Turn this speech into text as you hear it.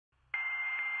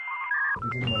We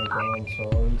didn't want to go on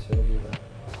tour until we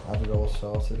had it all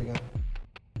sorted again.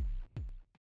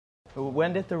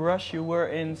 When did the rush you were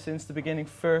in since the beginning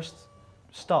first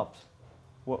stopped?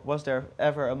 Was there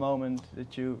ever a moment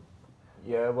that you...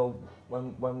 Yeah, well,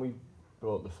 when we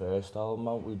brought the first album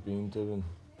out, we'd been going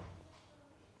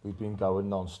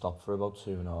non-stop for about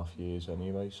 2.5 years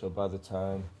anyway, so by the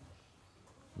time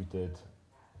we did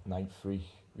Night Freak,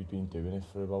 we'd been doing it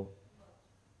for about,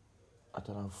 I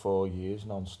don't know, 4 years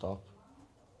non-stop.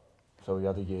 So we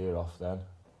had a year off then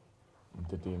and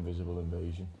did the Invisible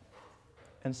Invasion.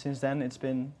 And since then it's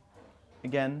been,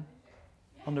 again,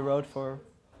 on the road for...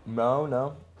 No.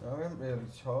 No, we haven't really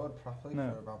toured properly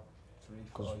for about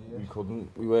 3-4 years.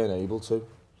 We weren't able to.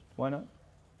 Why not?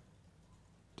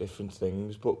 Different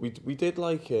things, but we did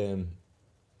like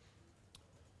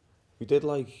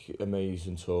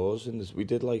amazing tours, and we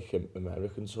did like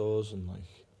American tours and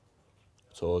like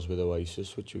tours with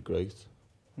Oasis, which were great.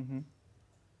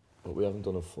 But we haven't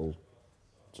done a full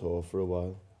tour for a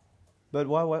while. But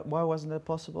why wasn't that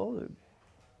possible?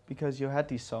 Because you had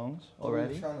these songs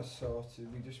already? We were trying to sort it,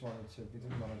 we didn't want to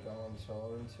go on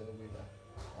tour until we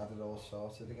had it all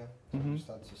sorted again. So we just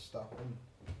had to stop and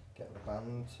get the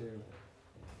band to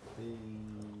be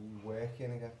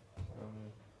working again.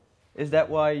 Is that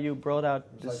why you brought out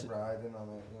it was like riding on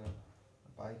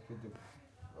a bike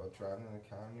or driving in a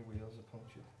car and your wheels are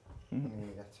punctured. And you're going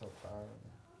to get so far.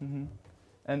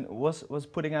 And was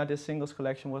putting out this singles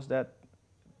collection, was that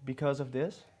because of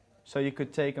this? So you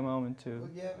could take a moment to... Well,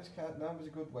 yeah, it was a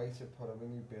good way to put we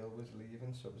knew Bill was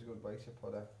leaving, so it was a good way to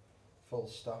put a full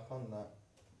stop on that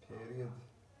period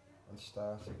and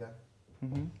start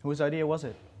again. Whose idea was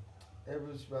it? It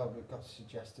was, well, it got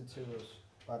suggested to us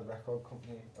by the record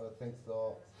company. I think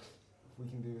thought if we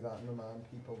can do that and remind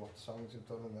people what songs we've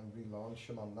done and then relaunch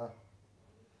them on that.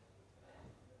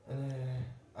 And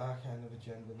our kind of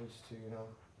agenda was to,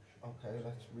 okay,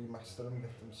 let's remaster them,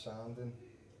 get them sounding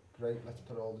great, let's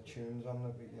put all the tunes on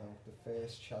it. The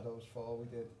first Shadows Fall we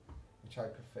did, which I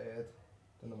preferred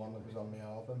than the one that was on the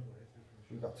album.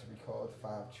 We got to record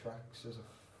 5 tracks as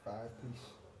a 5-piece,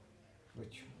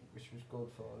 which was good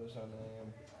for us, and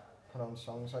put on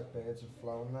songs like Birds Have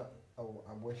Flown that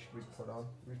I wish we'd put on,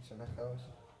 Roots and Echoes.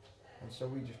 And so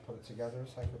we just put it together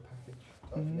as like a package.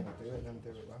 So if you're going to do it, then do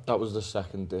it well. That was the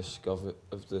second disc of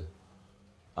the...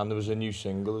 And there was a new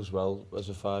single as well as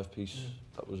a 5-piece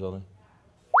that was on it.